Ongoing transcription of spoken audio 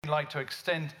like to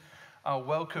extend our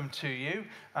welcome to you.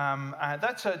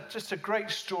 That's just a great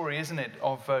story, isn't it,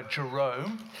 of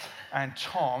Jerome and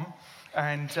Tom.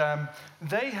 And Jerome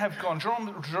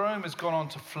has gone on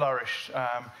to flourish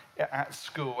at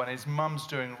school, and his mum's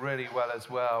doing really well as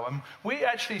well. And we're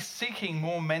actually seeking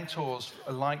more mentors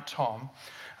like Tom.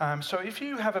 So if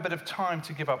you have a bit of time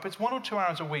to give up, it's 1 or 2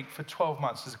 hours a week for 12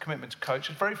 months as a commitment to coach.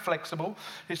 It's very flexible.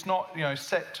 It's not,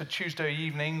 set to Tuesday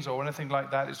evenings or anything like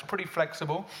that. It's pretty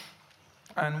flexible.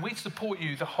 And we support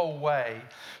you the whole way.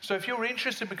 So if you're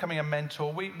interested in becoming a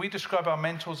mentor, we describe our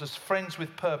mentors as friends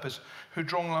with purpose who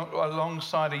draw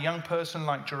alongside a young person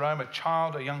like Jerome, a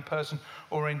child, a young person,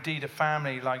 or indeed a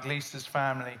family like Lisa's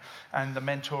family, and the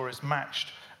mentor is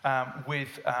matched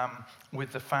with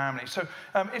the family. So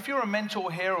if you're a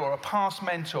mentor here or a past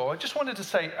mentor, I just wanted to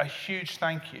say a huge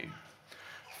thank you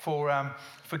for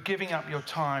giving up your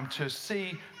time to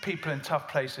see people in tough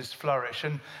places flourish.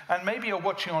 And maybe you're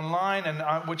watching online,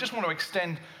 and we just want to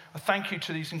extend a thank you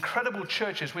to these incredible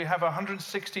churches. We have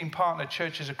 116 partner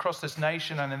churches across this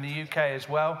nation and in the UK as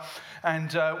well.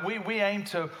 And we aim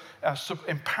to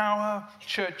empower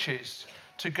churches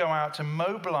to go out to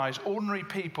mobilize ordinary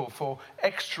people for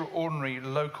extraordinary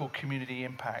local community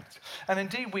impact. And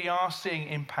indeed, we are seeing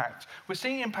impact. We're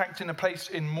seeing impact in a place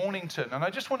in Mornington. And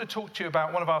I just want to talk to you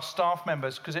about one of our staff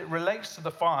members because it relates to the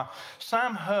fire.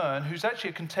 Sam Hearn, who's actually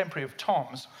a contemporary of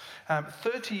Tom's,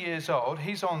 30 years old.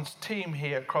 He's on team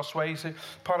here at Crossways,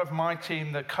 part of my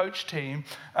team, the coach team.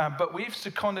 But we've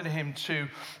seconded him to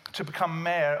become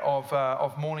mayor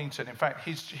of Mornington. In fact,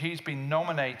 he's been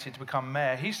nominated to become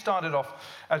mayor. He started off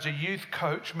as a youth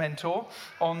coach mentor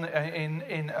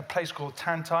in a place called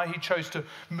Tantai. He chose to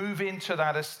move into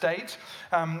that estate,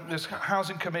 this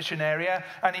housing commission area,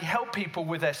 and he helped people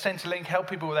with their Centrelink, helped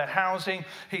people with their housing.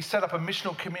 He set up a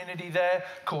missional community there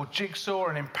called Jigsaw,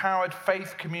 an empowered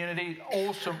faith community.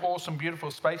 Awesome,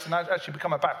 beautiful space. And that's actually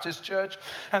become a Baptist church.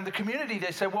 And the community,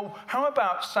 they said, well, how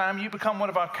about, Sam, you become one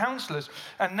of our counselors?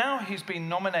 And now he's been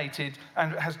nominated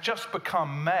and has just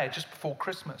become mayor just before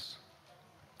Christmas.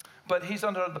 But he's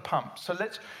under the pump. So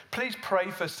please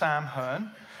pray for Sam Hearn,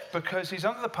 because he's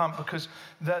under the pump because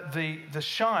the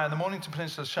Shire, the Mornington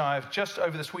Peninsula Shire, have just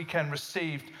over this weekend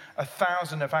received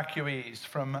 1,000 evacuees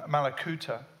from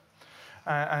Malakuta.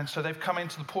 And so they've come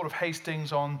into the port of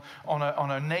Hastings on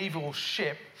a naval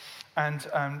ship. And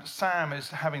Sam is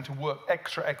having to work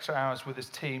extra hours with his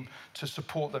team to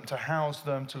support them, to house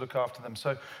them, to look after them.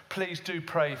 So please do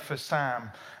pray for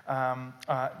Sam.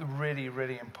 Really,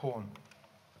 really important.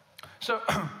 So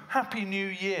Happy New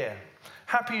Year.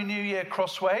 Happy New Year,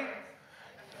 Crossway.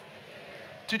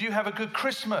 Did you have a good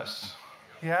Christmas?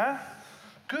 Yeah?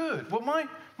 Good. Well,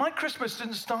 my Christmas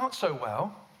didn't start so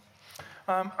well.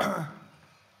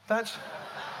 That's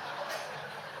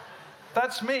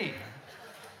me.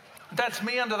 That's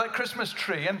me under that Christmas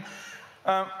tree. And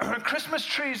Christmas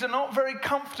trees are not very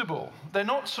comfortable. They're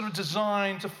not sort of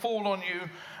designed to fall on you,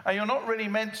 and you're not really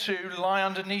meant to lie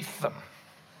underneath them.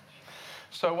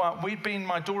 So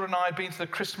my daughter and I had been to the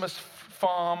Christmas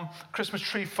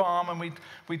tree farm, and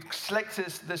we'd selected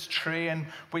this tree, and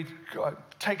we'd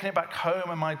taken it back home,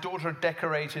 and my daughter had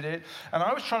decorated it, and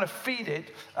I was trying to feed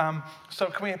it, so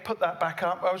can we put that back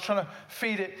up? I was trying to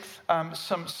feed it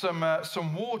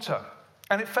some water.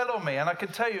 And it fell on me, and I can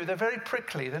tell you, they're very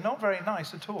prickly. They're not very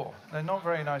nice at all. Not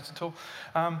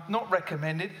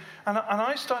recommended. And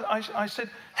I said,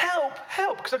 help,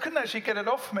 because I couldn't actually get it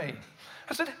off me.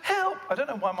 I said, help. I don't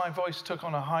know why my voice took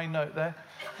on a high note there,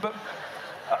 but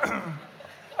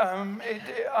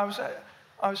I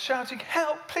was shouting,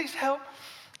 help, please help.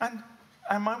 And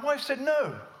my wife said,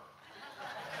 no.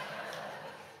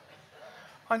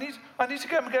 I need to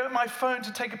go and get my phone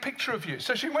to take a picture of you.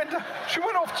 So she went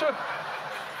off to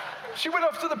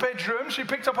the bedroom, she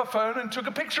picked up her phone and took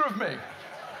a picture of me.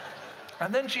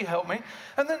 And then she helped me.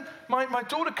 And then my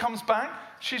daughter comes back,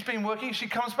 she's been working, she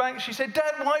comes back, she said,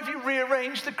 Dad, why have you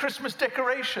rearranged the Christmas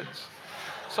decorations?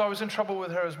 So I was in trouble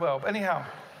with her as well. But anyhow,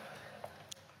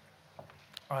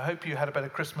 I hope you had a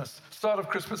better start of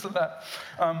Christmas than that.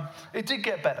 It did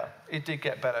get better.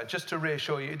 Just to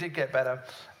reassure you, it did get better.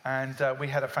 And we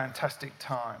had a fantastic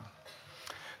time.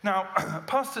 Now,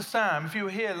 Pastor Sam, if you were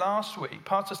here last week,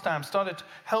 Pastor Sam started to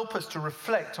help us to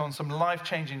reflect on some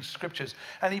life-changing scriptures.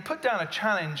 And he put down a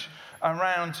challenge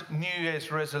around New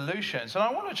Year's resolutions. And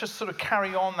I want to just sort of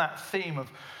carry on that theme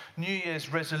of New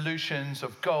Year's resolutions,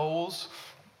 of goals.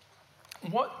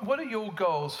 What are your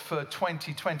goals for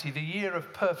 2020, the year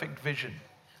of perfect vision?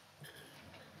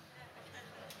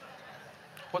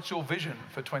 What's your vision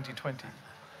for 2020?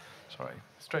 Sorry,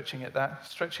 stretching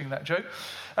that joke.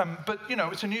 But,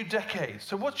 it's a new decade.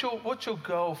 So what's your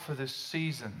goal for this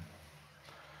season?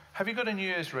 Have you got a New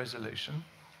Year's resolution?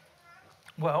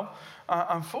 Well,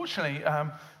 unfortunately,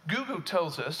 Google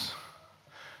tells us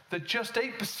that just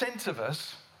 8% of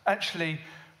us actually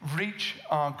reach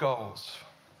our goals.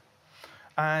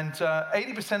 And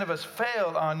 80% of us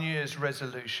fail our New Year's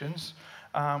resolutions,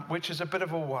 which is a bit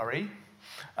of a worry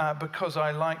because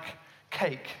I like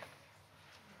cake.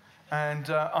 And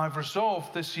I've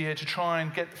resolved this year to try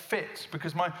and get fit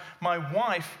because my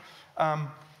wife,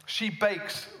 she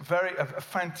bakes a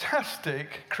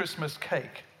fantastic Christmas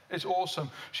cake. It's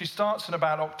awesome. She starts in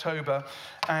about October,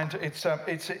 and it's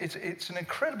an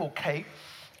incredible cake.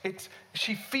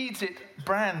 She feeds it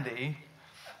brandy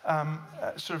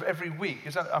sort of every week.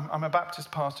 I'm a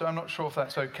Baptist pastor. I'm not sure if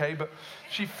that's okay, but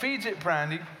she feeds it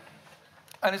brandy,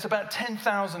 and it's about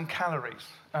 10,000 calories.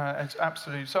 It's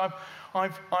absolutely. So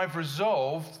I've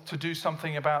resolved to do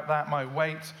something about that. My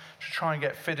weight to try and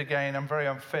get fit again. I'm very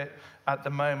unfit at the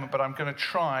moment, but I'm going to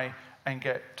try and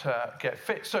get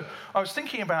fit. So I was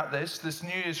thinking about this New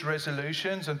Year's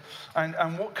resolutions and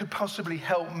what could possibly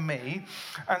help me.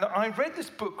 And I read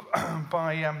this book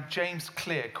by James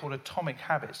Clear called Atomic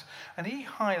Habits. And he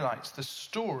highlights the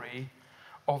story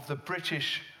of the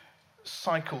British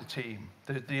cycle team,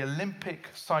 the Olympic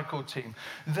cycle team.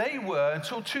 They were,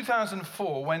 until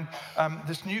 2004, when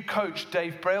this new coach,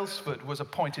 Dave Brailsford, was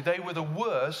appointed, they were the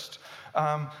worst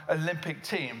Olympic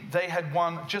team. They had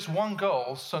won just one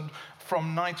gold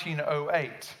from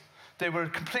 1908. They were a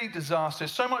complete disaster,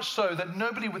 so much so that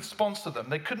nobody would sponsor them.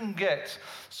 They couldn't get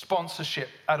sponsorship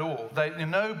at all.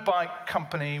 No bike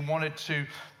company wanted to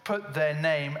put their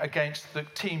name against the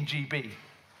Team GB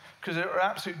because they were an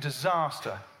absolute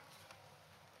disaster.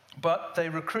 But they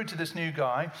recruited this new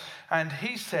guy, and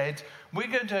he said, we're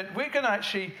going to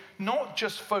actually not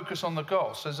just focus on the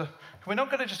goals. We're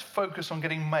not going to just focus on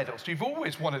getting medals. You've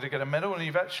always wanted to get a medal, and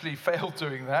you've actually failed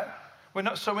doing that. We're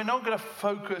not going to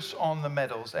focus on the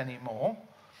medals anymore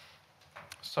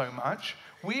so much.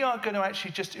 We are going to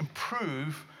actually just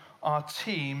improve our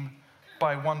team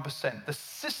by 1%. The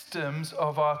systems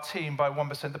of our team by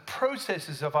 1%. The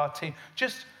processes of our team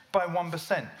just by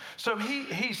 1%. So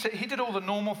he did all the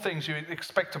normal things you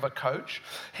expect of a coach.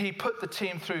 He put the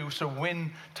team through some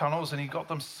wind tunnels, and he got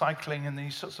them cycling in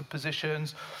these sorts of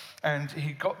positions, and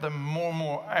he got them more and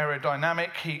more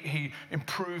aerodynamic. He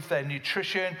improved their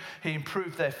nutrition. He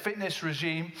improved their fitness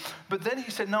regime. But then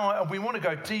he said, no, we want to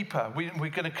go deeper. We're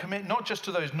going to commit not just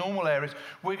to those normal areas.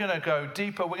 We're going to go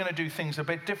deeper. We're going to do things a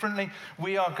bit differently.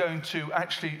 We are going to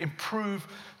actually improve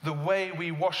the way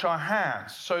we wash our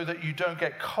hands so that you don't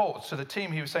get colds. So the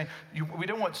team, he was saying, we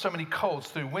don't want so many colds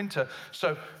through winter,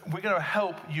 so we're going to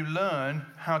help you learn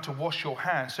how to wash your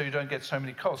hands so you don't get so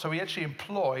many colds. So he actually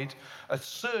employed a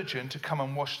surgeon to come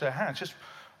and wash their hands, just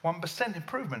 1%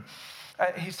 improvement.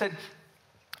 He said,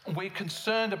 we're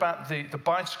concerned about the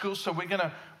bicycles, so we're going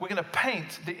to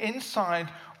paint the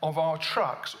inside of our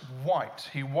trucks white.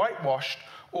 He whitewashed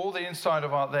all the inside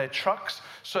of their trucks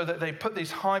so that they put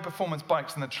these high-performance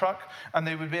bikes in the truck, and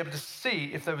they would be able to see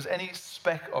if there was any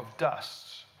speck of dust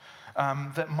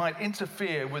that might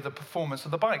interfere with the performance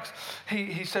of the bikes.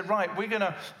 He said, right, we're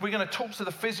gonna talk to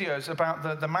the physios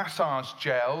about the massage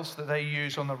gels that they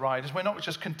use on the riders. We're not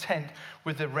just content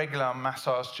with the regular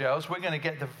massage gels. We're going to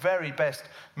get the very best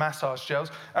massage gels,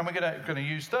 and we're going to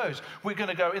use those. We're going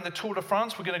to go in the Tour de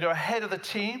France. We're going to go ahead of the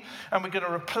team, and we're going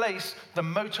to replace the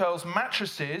motels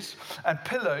mattresses and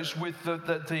pillows with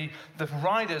the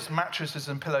riders' mattresses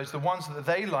and pillows, the ones that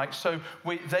they like, so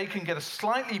they can get a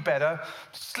slightly better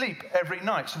sleep every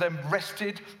night. So they're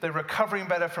rested, they're recovering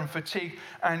better from fatigue,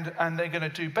 and they're going to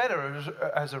do better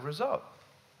as a result.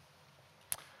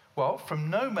 Well, from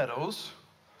no medals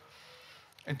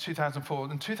in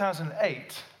 2004, in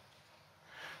 2008,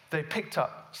 they picked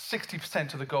up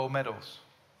 60% of the gold medals.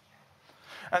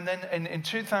 And then in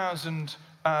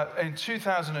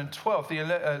 2012,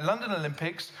 the London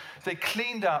Olympics, they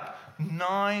cleaned up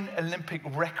 9 Olympic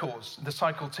records, the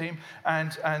cycle team,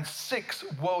 and 6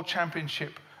 world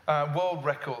championship world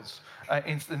records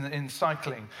in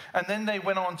cycling. And then they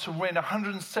went on to win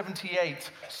 178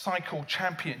 cycle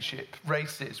championship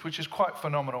races, which is quite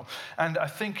phenomenal. And I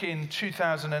think in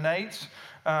 2008,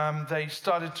 they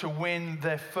started to win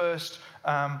their first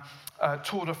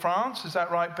Tour de France. Is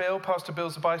that right, Bill? Pastor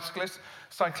Bill's a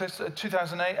cyclist,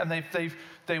 2008, and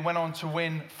they went on to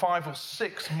win 5 or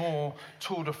 6 more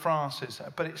Tour de France's.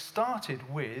 But it started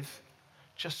with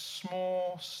just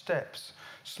small steps.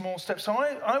 So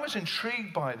I was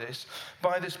intrigued by this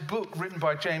book written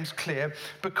by James Clear,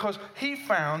 because he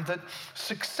found that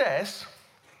success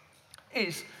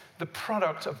is the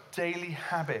product of daily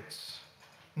habits,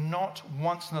 not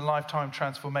once in a lifetime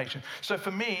transformation. So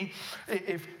for me,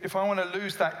 if I want to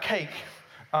lose that cake,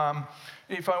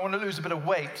 if I want to lose a bit of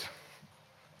weight,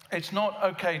 it's not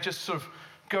okay just sort of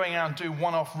going out and do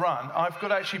one-off run. I've got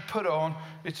to actually put on.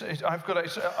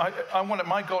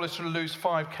 My goal is to lose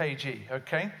 5 kg.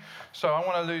 Okay, so I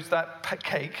want to lose that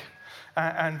cake,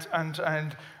 and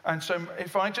so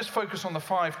if I just focus on the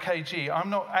 5 kg, I'm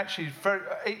not actually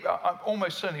I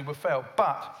almost certainly will fail.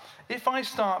 But if I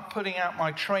start putting out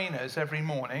my trainers every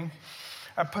morning,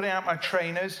 and putting out my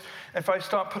trainers, if I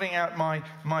start putting out my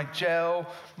gel,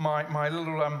 my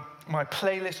little my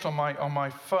playlist on my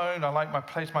phone, I like my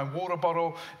playlist, my water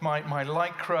bottle, my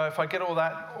Lycra. If I get all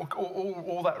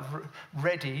that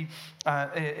ready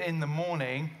in the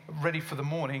morning, ready for the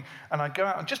morning, and I go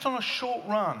out just on a short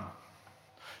run,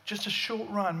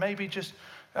 maybe just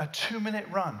a 2-minute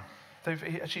run.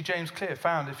 Actually, James Clear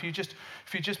found if you just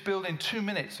build in 2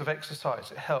 minutes of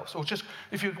exercise, it helps. Or just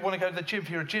if you want to go to the gym, if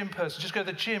you're a gym person, just go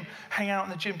to the gym, hang out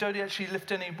in the gym. Don't actually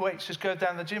lift any weights. Just go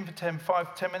down the gym for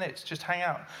 10 minutes. Just hang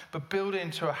out. But build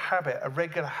into a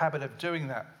regular habit of doing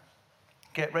that.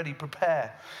 Get ready,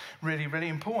 prepare. Really, really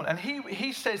important. And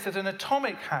he says that an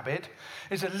atomic habit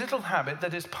is a little habit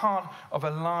that is part of a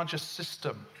larger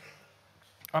system.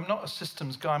 I'm not a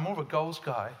systems guy, I'm more of a goals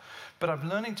guy, but I'm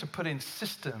learning to put in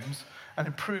systems and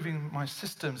improving my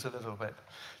systems a little bit.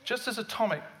 Just as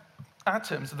atomic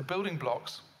atoms are the building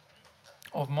blocks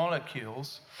of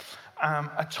molecules,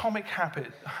 atomic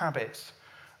habits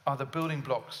are the building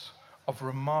blocks of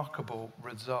remarkable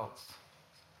results.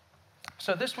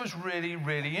 So this was really,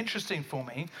 really interesting for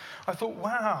me. I thought,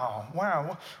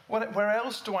 wow, where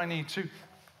else do I need to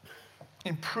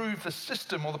improve the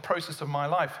system or the process of my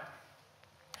life?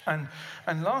 And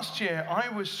last year, I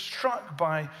was struck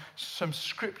by some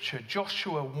scripture,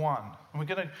 Joshua 1. And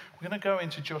we're going to go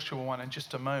into Joshua 1 in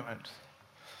just a moment.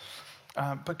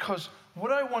 Because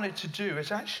what I wanted to do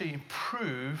is actually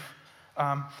improve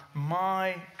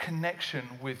my connection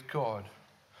with God.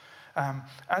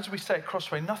 As we say at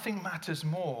Crossway, nothing matters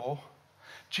more.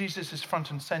 Jesus is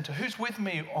front and center. Who's with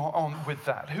me on with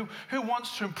that? Who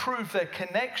wants to improve their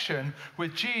connection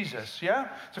with Jesus? Yeah?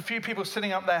 There's a few people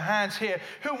sitting up their hands here.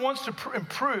 Who wants to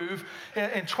improve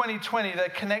in 2020 their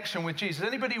connection with Jesus?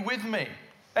 Anybody with me?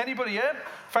 Anybody yet?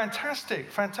 Fantastic.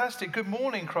 Good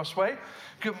morning, Crossway.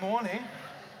 Good morning.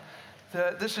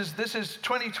 This is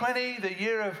 2020, the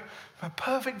year of a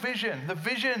perfect vision. The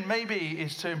vision maybe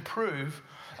is to improve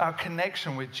our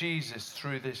connection with Jesus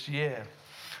through this year.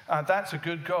 That's a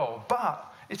good goal,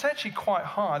 but it's actually quite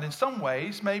hard. In some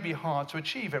ways, maybe hard to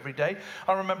achieve every day.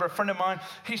 I remember a friend of mine,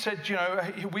 he said,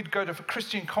 we'd go to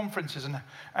Christian conferences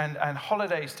and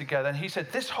holidays together. And he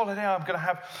said, this holiday I'm going to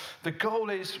have, the goal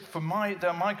is for my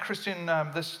Christian,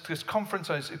 this conference,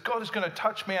 God is going to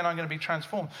touch me and I'm going to be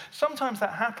transformed. Sometimes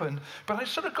that happened, but I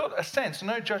sort of got a sense,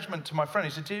 no judgment to my friend,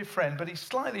 he's a dear friend, but he's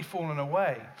slightly fallen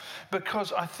away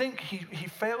because I think he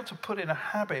failed to put in a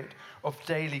habit of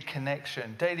daily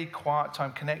connection, daily quiet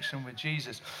time connection with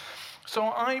Jesus. So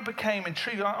I became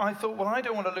intrigued. I thought, well, I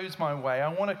don't want to lose my way.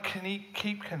 I want to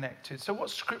keep connected. So what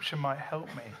scripture might help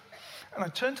me? And I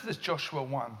turned to this Joshua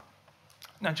 1.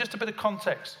 Now, just a bit of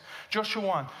context. Joshua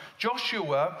 1.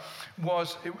 Joshua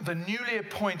was the newly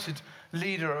appointed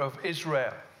leader of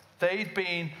Israel. They'd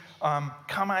been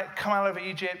come out of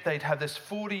Egypt. They'd had this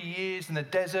 40 years in the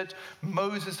desert.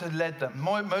 Moses had led them.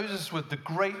 Moses was the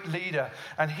great leader,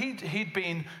 and he'd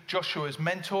been Joshua's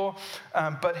mentor,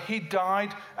 but he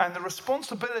died, and the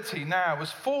responsibility now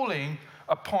was falling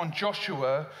upon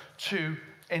Joshua to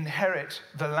inherit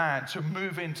the land, to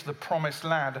move into the promised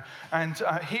land. And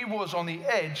he was on the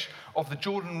edge of the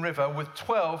Jordan River with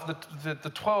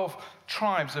the 12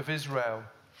 tribes of Israel.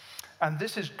 And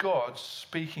this is God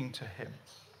speaking to him.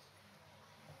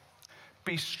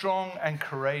 Be strong and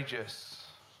courageous,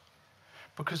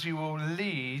 because you will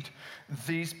lead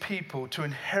these people to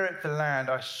inherit the land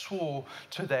I swore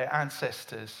to their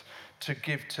ancestors to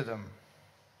give to them.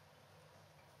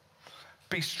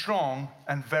 Be strong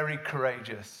and very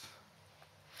courageous.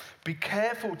 Be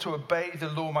careful to obey the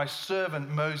law my servant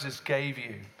Moses gave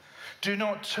you. Do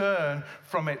not turn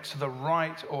from it to the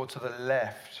right or to the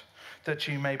left, that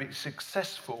you may be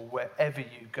successful wherever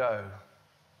you go.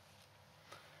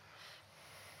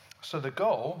 So the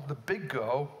goal, the big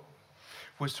goal,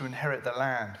 was to inherit the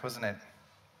land, wasn't it?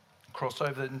 Cross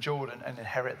over in Jordan and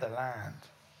inherit the land.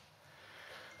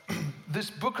 This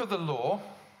book of the law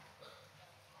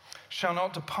shall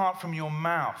not depart from your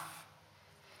mouth,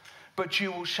 but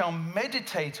you shall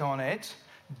meditate on it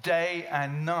day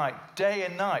and night. Day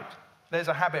and night. There's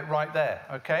a habit right there,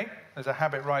 okay? There's a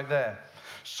habit right there.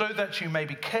 so that you may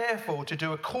be careful to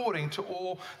do according to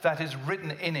all that is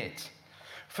written in it.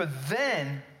 For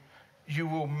then you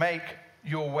will make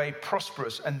your way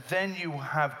prosperous, and then you will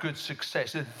have good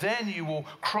success. And then you will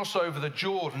cross over the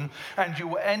Jordan, and you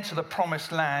will enter the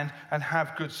promised land and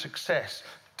have good success.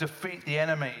 Defeat the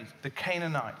enemy, the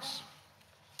Canaanites.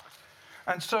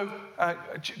 And so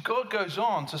God goes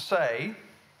on to say,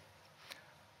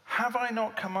 have I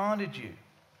not commanded you?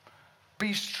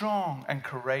 Be strong and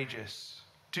courageous.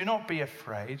 Do not be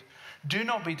afraid. Do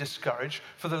not be discouraged,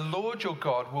 for the Lord your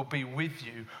God will be with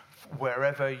you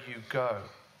wherever you go.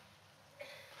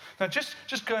 Now,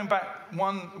 just going back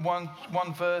one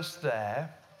verse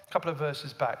there, a couple of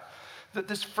verses back, that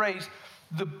this phrase,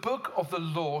 the book of the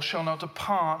law shall not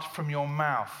depart from your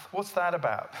mouth. What's that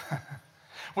about?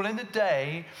 Well, with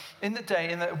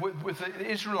the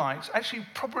Israelites, actually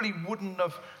probably wouldn't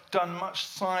have done much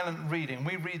silent reading.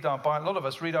 We read a lot of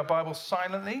us read our Bible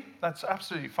silently. That's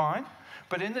absolutely fine.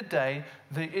 But in the day,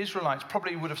 the Israelites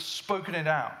probably would have spoken it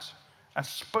out. And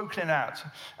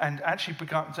actually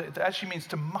it actually means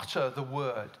to mutter the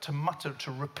word,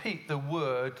 to repeat the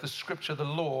word, the scripture, the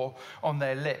law on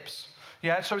their lips.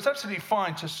 Yeah, so it's absolutely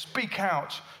fine to speak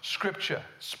out scripture.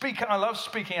 I love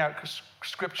speaking out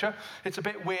scripture. It's a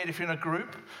bit weird if you're in a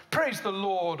group. Praise the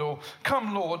Lord or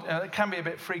come Lord. It can be a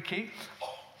bit freaky.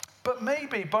 But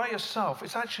maybe by yourself,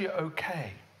 it's actually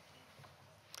okay.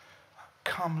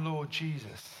 Come Lord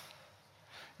Jesus.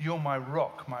 You're my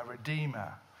rock, my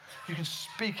redeemer. You can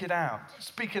speak it out,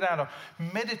 or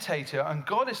meditate it. And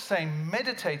God is saying,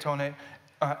 meditate on it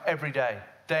every day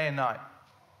and night.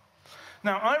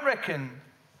 Now, I reckon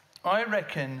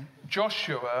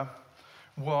Joshua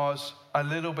was a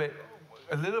little bit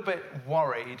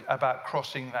worried about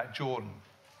crossing that Jordan.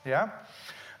 Yeah?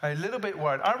 A little bit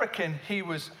worried. I reckon he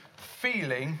was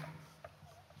feeling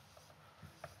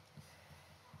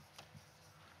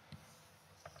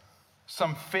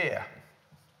some fear.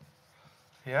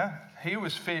 Yeah, he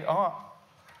was fear. I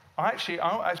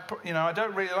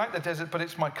don't really like the desert, but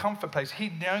it's my comfort place.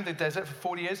 He'd known the desert for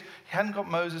 40 years. He hadn't got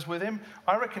Moses with him.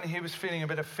 I reckon he was feeling a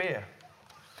bit of fear.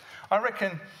 I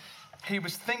reckon he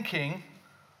was thinking,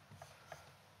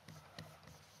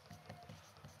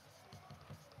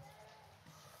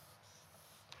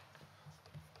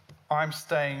 I'm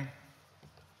staying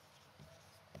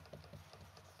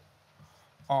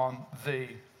on the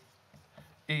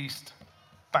east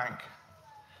bank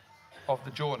of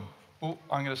the Jordan. Oh,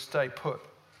 I'm going to stay put.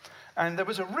 And there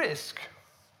was a risk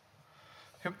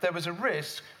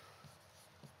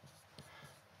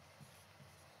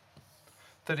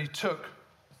that he took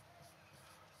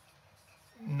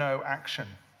no action.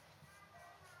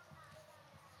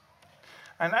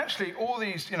 And actually, all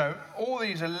these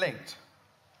are linked.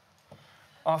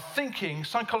 Our thinking,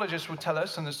 psychologists would tell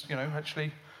us, and this,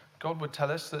 actually, God would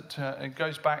tell us that it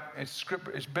goes back, it's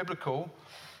biblical.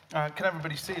 Can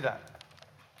everybody see that?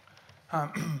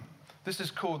 This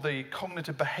is called the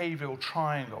cognitive behavioral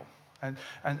triangle. And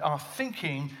our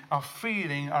thinking, our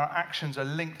feeling, our actions are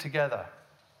linked together.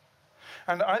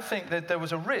 And I think that there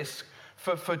was a risk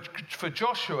for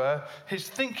Joshua, his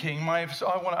thinking,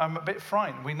 I'm a bit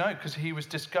frightened. We know because he was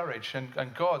discouraged.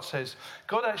 And God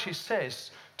actually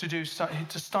says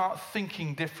to start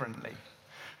thinking differently.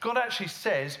 God actually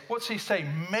says, what's he say?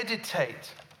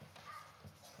 Meditate.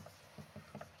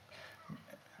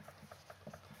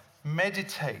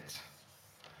 Meditate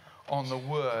on the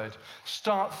word.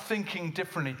 Start thinking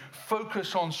differently.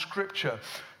 Focus on scripture.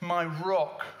 My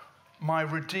rock, my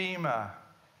redeemer.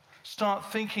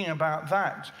 Start thinking about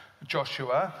that,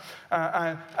 Joshua.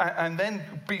 And then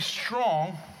be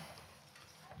strong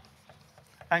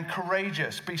and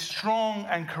courageous. Be strong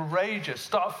and courageous.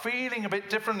 Start feeling a bit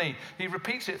differently. He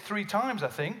repeats it 3 times, I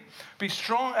think. Be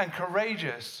strong and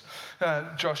courageous,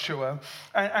 Joshua.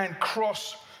 And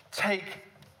take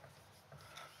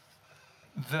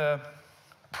the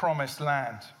promised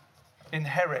land.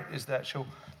 Inherit is the actual,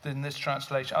 in this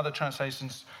translation. Other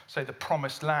translations say the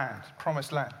promised land.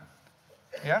 Promised land.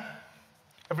 Yeah?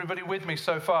 Everybody with me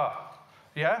so far?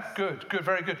 Yeah? Good,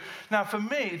 very good. Now for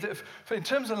me, in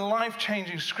terms of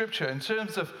life-changing scripture, in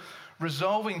terms of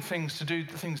resolving things to do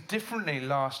things differently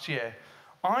last year,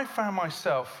 I found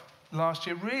myself last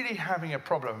year really having a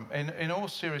problem, in all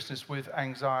seriousness, with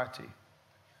anxiety.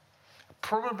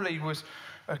 Probably was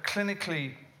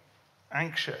clinically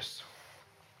anxious.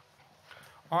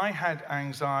 I had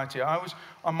anxiety. I was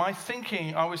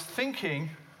thinking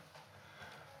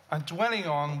and dwelling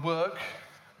on work,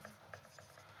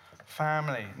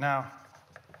 family. Now,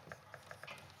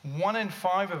 1 in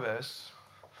 5 of us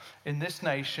in this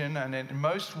nation and in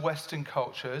most Western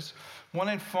cultures, 1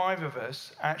 in 5 of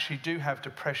us actually do have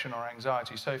depression or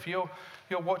anxiety. So if you're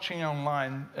watching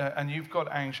online and you've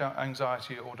got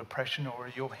anxiety or depression, or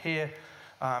you're here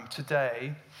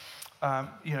today,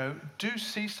 do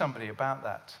see somebody about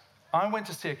that. I went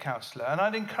to see a counsellor, and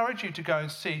I'd encourage you to go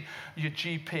and see your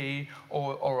GP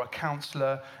or a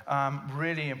counsellor.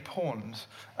 Really important,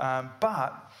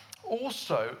 but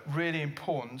also really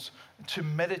important to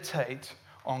meditate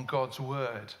on God's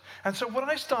word. And so what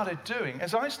I started doing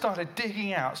is I started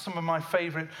digging out some of my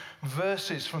favorite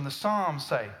verses from the Psalms,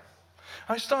 say.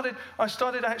 I started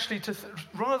actually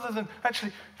rather than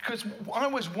actually, because I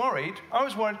was worried, I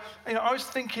was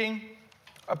thinking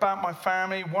about my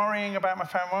family, worrying about my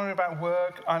family, worrying about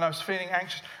work, and I was feeling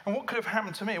anxious. And what could have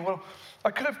happened to me? Well, I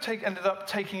could have ended up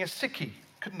taking a sickie,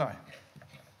 couldn't I?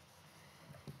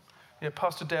 Yeah,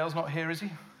 Pastor Dale's not here, is he?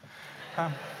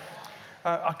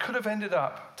 I could have ended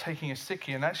up taking a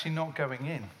sickie and actually not going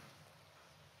in.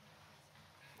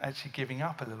 Actually giving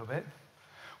up a little bit.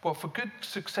 Well, for good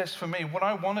success for me, what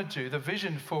I want to do, the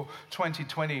vision for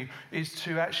 2020, is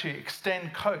to actually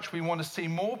extend Coach. We want to see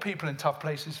more people in tough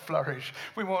places flourish.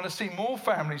 We want to see more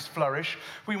families flourish.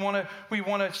 We want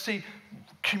to see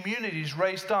communities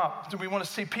raised up. We want to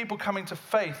see people coming to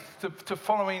faith, to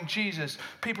following Jesus,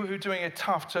 people who are doing it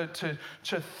tough to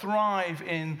thrive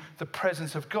in the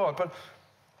presence of God. But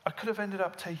I could have ended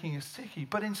up taking a sickie.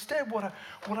 But instead, what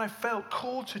I felt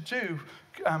called to do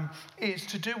is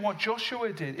to do what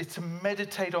Joshua did. It's to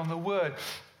meditate on the word.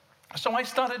 So I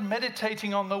started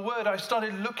meditating on the word. I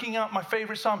started looking up my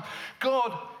favorite psalm.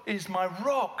 God is my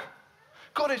rock.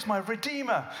 God is my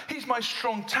redeemer. He's my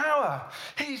strong tower.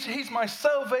 He's my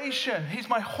salvation. He's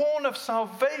my horn of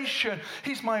salvation.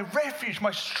 He's my refuge,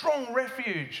 my strong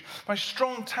refuge, my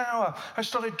strong tower. I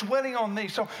started dwelling on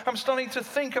these. So I'm starting to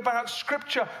think about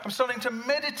Scripture. I'm starting to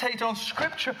meditate on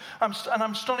Scripture. And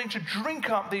I'm starting to drink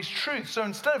up these truths. So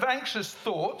instead of anxious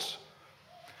thoughts,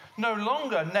 no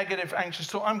longer negative, anxious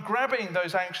thought. I'm grabbing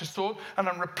those anxious thoughts and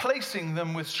I'm replacing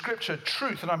them with Scripture,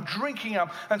 truth, and I'm drinking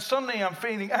up. And suddenly I'm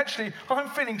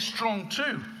feeling strong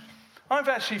too. I'm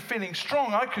actually feeling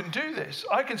strong. I can do this.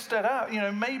 I can step out.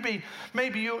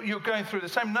 Maybe you're going through the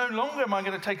same. No longer am I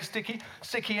going to take a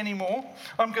sickie anymore.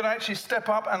 I'm going to actually step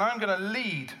up and I'm going to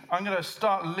lead. I'm going to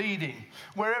start leading.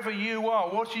 Wherever you are,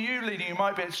 what are you leading? You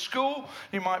might be at school.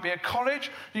 You might be at college.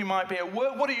 You might be at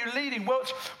work. What are you leading?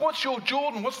 What's your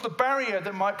Jordan? What's the barrier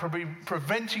that might be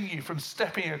preventing you from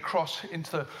stepping across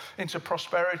into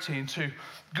prosperity, into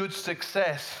good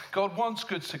success? God wants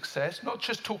good success, not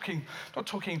talking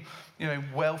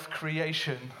wealth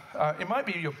creation. It might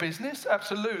be your business,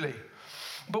 absolutely.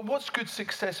 But what's good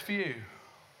success for you?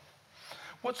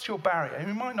 What's your barrier?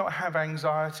 You might not have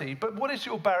anxiety, but what is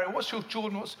your barrier? What's your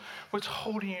Jordan? What's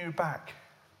holding you back?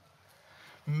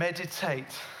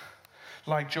 Meditate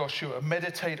like Joshua.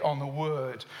 Meditate on the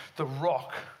word, the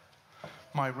rock,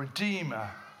 my redeemer.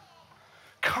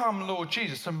 Come, Lord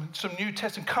Jesus. Some New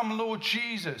Testament. Come, Lord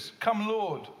Jesus. Come,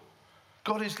 Lord.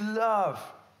 God is love.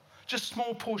 Just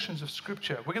small portions of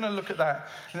Scripture. We're going to look at that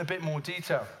in a bit more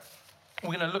detail.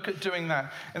 We're going to look at doing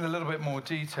that in a little bit more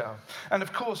detail. And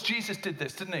of course, Jesus did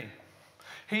this, didn't he?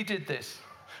 He did this.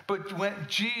 But when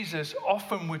Jesus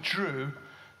often withdrew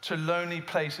to lonely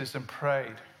places and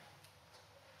prayed.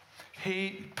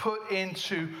 He put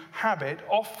into habit,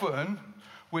 often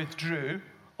withdrew.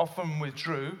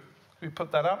 We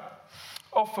put that up?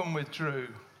 Often withdrew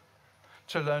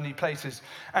to lonely places.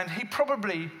 And he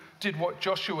probably did what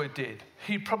Joshua did.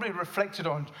 He probably reflected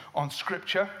on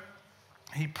Scripture.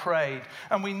 He prayed.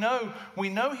 And we know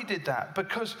he did that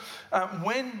because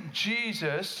when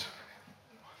Jesus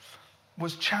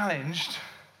was challenged,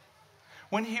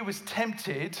 when he was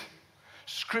tempted,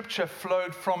 Scripture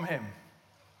flowed from him,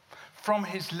 from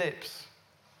his lips.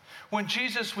 When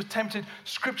Jesus was tempted,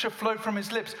 Scripture flowed from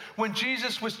his lips. When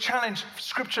Jesus was challenged,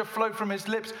 Scripture flowed from his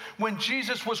lips. When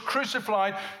Jesus was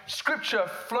crucified, Scripture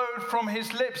flowed from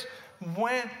his lips.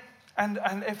 And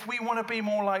if we want to be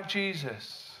more like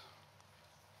Jesus,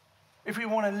 if we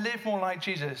want to live more like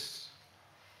Jesus,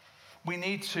 we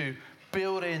need to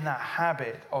build in that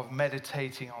habit of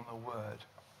meditating on the Word.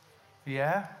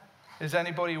 Yeah? Is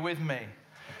anybody with me?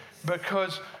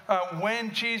 Because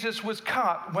when Jesus was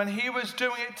cut, when he was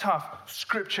doing it tough,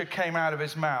 Scripture came out of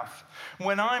his mouth.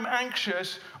 When I'm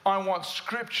anxious, I want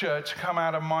Scripture to come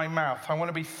out of my mouth. I want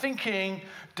to be thinking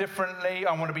differently.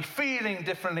 I want to be feeling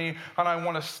differently. And I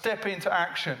want to step into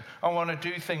action. I want to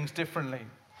do things differently.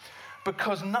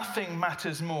 because nothing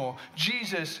matters more.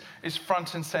 Jesus is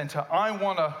front and center. I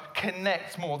want to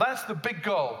connect more. That's the big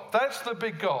goal. That's the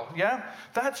big goal, yeah?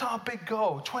 That's our big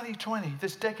goal, 2020,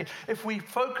 this decade. If we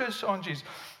focus on Jesus,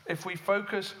 if we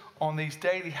focus on these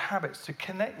daily habits to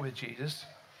connect with Jesus,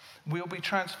 we'll be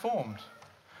transformed.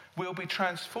 We'll be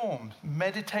transformed.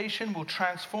 Meditation will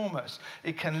transform us.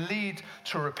 It can lead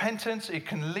to repentance. It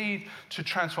can lead to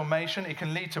transformation. It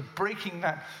can lead to breaking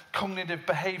that cognitive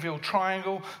behavioral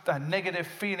triangle, that negative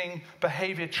feeling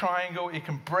behavior triangle. It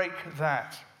can break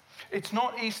that. It's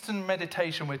not Eastern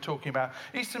meditation we're talking about.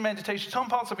 Eastern meditation, some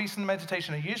parts of Eastern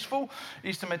meditation are useful.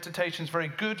 Eastern meditation is very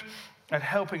good at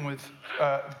helping with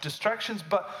distractions.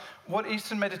 But what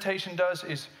Eastern meditation does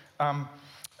is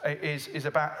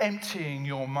about emptying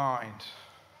your mind.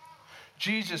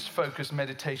 Jesus-focused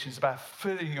meditation is about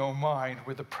filling your mind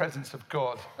with the presence of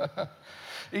God.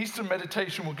 Eastern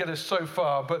meditation will get us so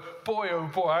far, but boy, oh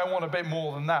boy, I want a bit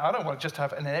more than that. I don't want to just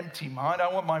have an empty mind.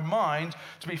 I want my mind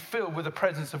to be filled with the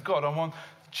presence of God. I want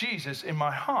Jesus in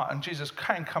my heart, and Jesus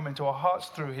can come into our hearts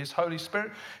through his Holy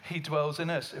Spirit. He dwells in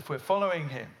us if we're following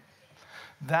him.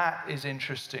 That is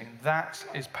interesting. That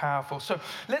is powerful. So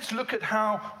let's look at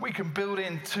how we can build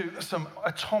into some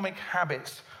atomic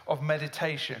habits of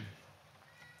meditation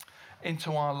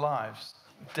into our lives,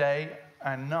 day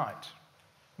and night.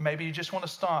 Maybe you just want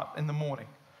to start in the morning.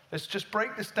 Let's just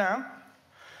break this down,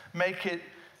 make it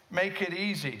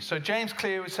easy. So James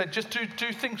Clear said, just do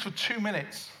things for 2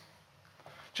 minutes.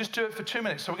 Just do it for 2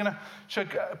 minutes. So we're going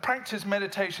to practice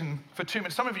meditation for 2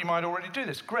 minutes. Some of you might already do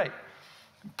this. Great.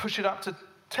 Push it up to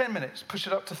 10 minutes, push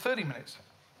it up to 30 minutes.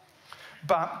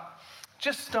 But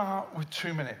just start with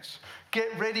 2 minutes.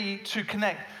 Get ready to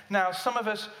connect. Now, some of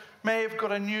us may have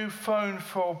got a new phone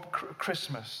for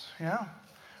Christmas, yeah?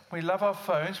 We love our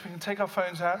phones. We can take our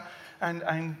phones out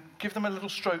and give them a little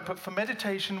stroke. But for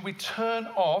meditation, we turn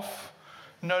off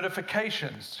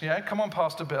notifications, yeah? Come on,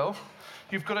 Pastor Bill.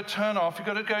 You've got to turn off, you've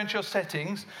got to go into your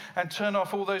settings and turn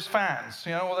off all those fans,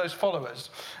 all those followers,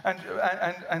 and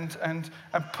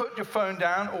put your phone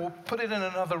down or put it in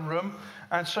another room,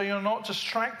 and so you're not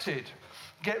distracted.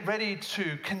 Get ready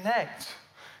to connect.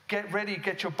 Get ready,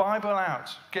 get your Bible out,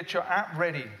 get your app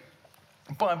ready.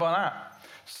 Bible app.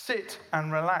 Sit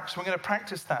and relax. We're going to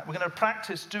practice that. We're going to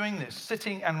practice doing this,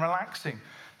 sitting and relaxing.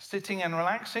 Sitting and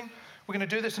relaxing. We're going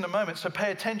to do this in a moment, so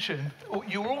pay attention.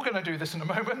 You're all going to do this in a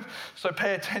moment, so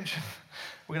pay attention.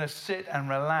 We're going to sit and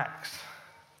relax.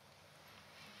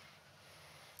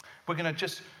 We're going to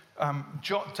just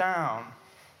jot down.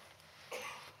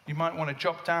 You might want to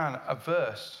jot down a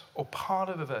verse or part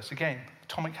of a verse. Again,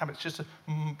 atomic habits, just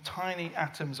tiny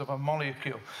atoms of a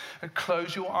molecule. And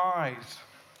close your eyes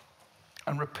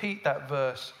and repeat that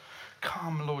verse.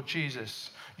 Come, Lord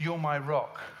Jesus, you're my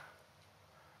rock.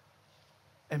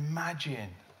 Imagine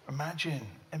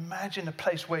a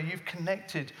place where you've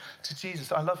connected to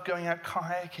Jesus. I love going out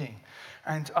kayaking,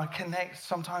 and I connect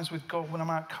sometimes with God when I'm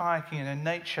out kayaking and in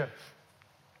nature.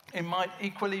 It might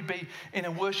equally be in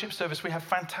a worship service. We have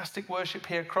fantastic worship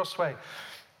here at Crossway,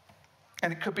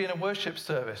 and it could be in a worship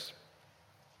service.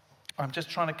 I'm just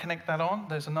trying to connect that on.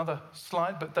 There's another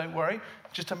slide, but don't worry.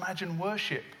 Just imagine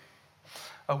worship,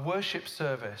 a worship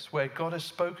service where God has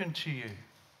spoken to you.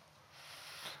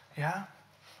 Yeah?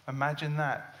 Imagine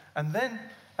that. And then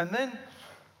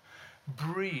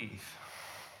breathe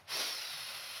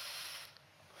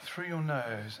through your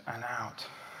nose and out.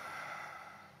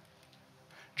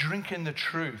 Drink in the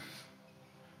truth.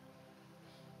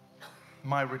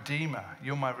 My Redeemer,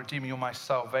 you're my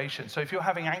salvation. So if you're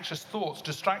having anxious thoughts,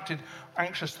 distracted,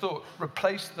 anxious thought,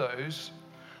 replace those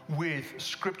with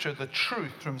Scripture, the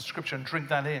truth from Scripture, and drink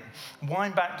that in.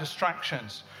 Wind back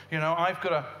distractions. I've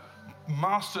got a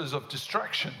masters of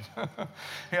distraction.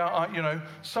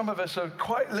 Some of us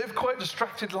live quite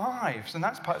distracted lives, and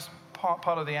that's part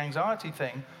of the anxiety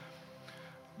thing.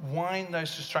 Wind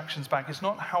those distractions back. It's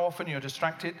not how often you're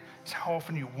distracted, it's how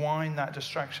often you wind that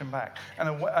distraction back. And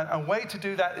a way to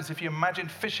do that is if you imagine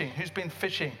fishing. Who's been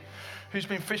fishing?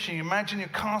 Imagine you're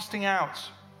casting out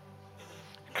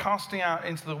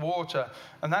into the water,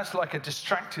 and that's like a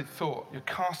distracted thought. You're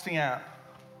casting out.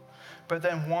 But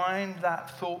then wind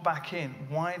that thought back in.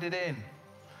 Wind it in.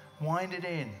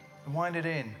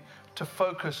 To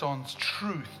focus on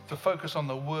truth, to focus on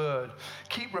the word.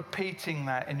 Keep repeating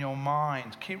that in your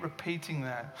mind. Keep repeating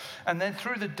that. And then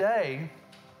through the day,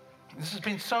 this has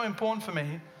been so important for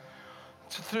me,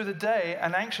 through the day,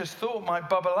 an anxious thought might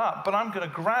bubble up, but I'm going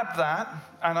to grab that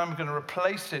and I'm going to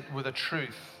replace it with a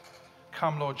truth.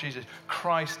 Come, Lord Jesus,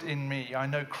 Christ in me. I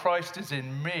know Christ is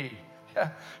in me. Yeah.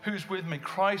 Who's with me?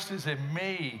 Christ is in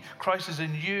me. Christ is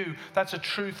in you. That's a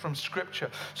truth from Scripture.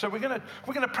 So we're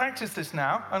gonna practice this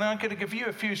now, and I'm going to give you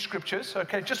a few scriptures.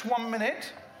 Okay, just 1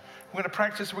 minute. We're going to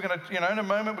practice. We're going to, in a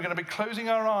moment, we're going to be closing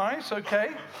our eyes.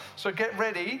 Okay, so get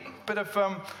ready. Bit of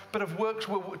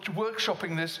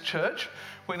workshopping this, church.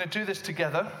 We're going to do this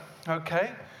together.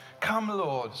 Okay. Come,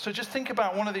 Lord. So just think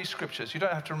about one of these scriptures. You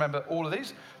don't have to remember all of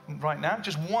these right now.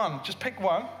 Just one. Just pick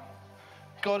one.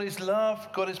 God is love.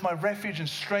 God is my refuge and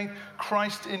strength.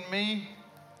 Christ in me.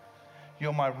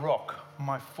 You're my rock,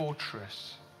 my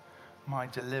fortress, my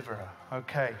deliverer.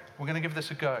 Okay, we're going to give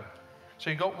this a go. So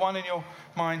you got one in your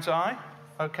mind's eye.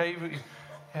 Okay,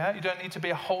 yeah, you don't need to be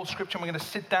a whole scripture. We're going to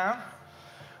sit down.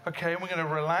 Okay, and we're going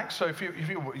to relax. So if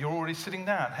you're already sitting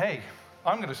down, hey,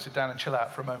 I'm going to sit down and chill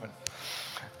out for a moment.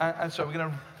 And so we're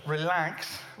going to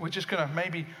relax. We're just going to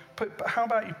maybe how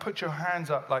about you put your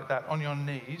hands up like that on your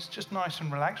knees, just nice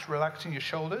and relaxed, relaxing your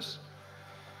shoulders.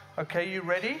 Okay, you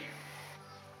ready?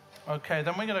 Okay,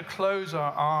 then we're going to close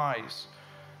our eyes,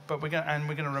 but we're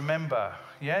going to remember,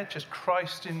 yeah, just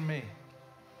Christ in me.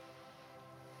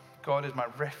 God is my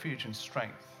refuge and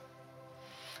strength.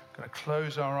 Going to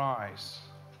close our eyes.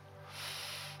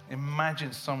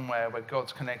 Imagine somewhere where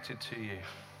God's connected to you,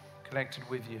 connected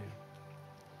with you.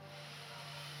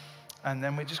 And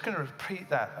then we're just going to repeat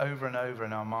that over and over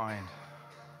in our mind.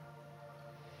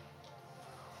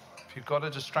 If you've got a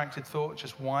distracted thought,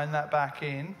 just wind that back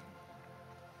in.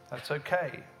 That's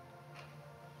okay.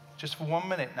 Just for 1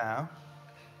 minute now,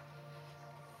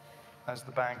 as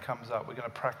the band comes up, we're going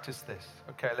to practice this.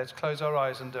 Okay, let's close our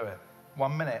eyes and do it.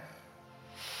 1 minute.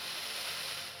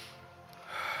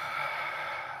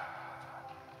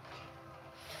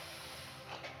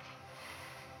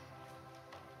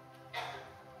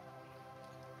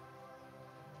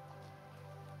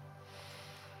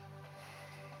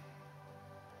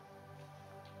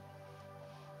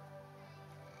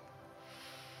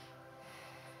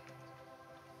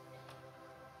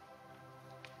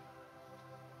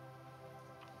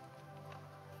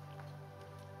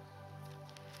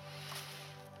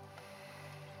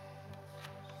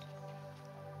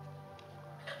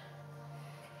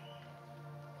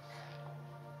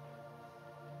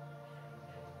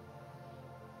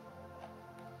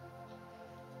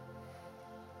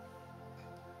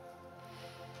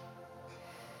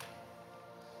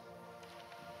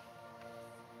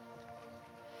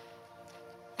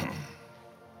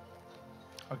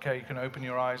 Okay, you can open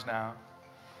your eyes now.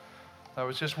 That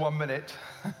was just 1 minute.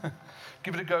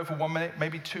 Give it a go for 1 minute,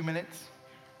 maybe 2 minutes.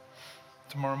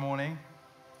 Tomorrow morning,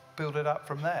 build it up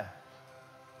from there.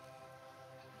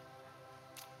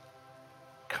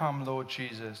 Come, Lord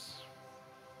Jesus.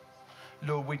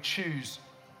 Lord, we choose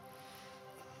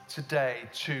today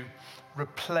to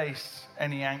replace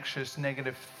any anxious,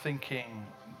 negative thinking,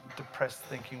 depressed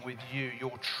thinking with you,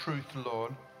 your truth,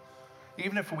 Lord.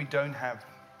 Even if we don't have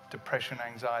depression,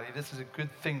 anxiety, this is a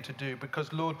good thing to do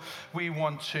because, Lord, we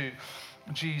want to,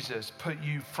 Jesus, put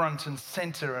you front and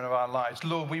center in our lives.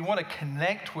 Lord, we want to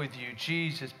connect with you.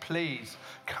 Jesus, please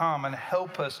come and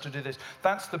help us to do this.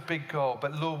 That's the big goal.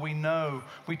 But Lord, we know,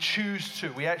 we choose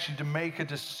to. We actually to make a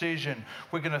decision.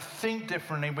 We're going to think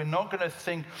differently. We're not going to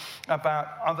think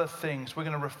about other things. We're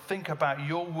going to think about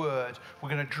your word. We're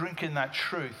going to drink in that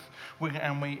truth.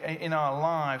 In our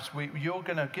lives, you're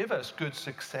going to give us good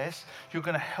success. You're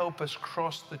going to help us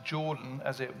cross the Jordan,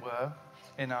 as it were,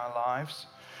 in our lives.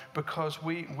 Because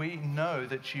we know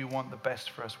that you want the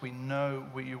best for us. We know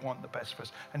you want the best for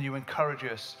us. And you encourage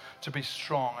us to be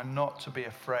strong and not to be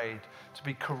afraid, to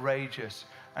be courageous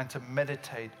and to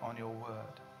meditate on your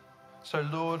word. So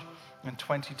Lord, in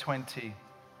 2020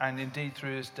 and indeed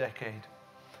through this decade,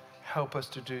 help us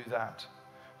to do that.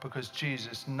 Because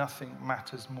Jesus, nothing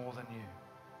matters more than you.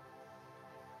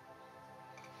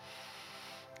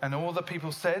 And all the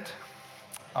people said,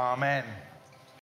 Amen.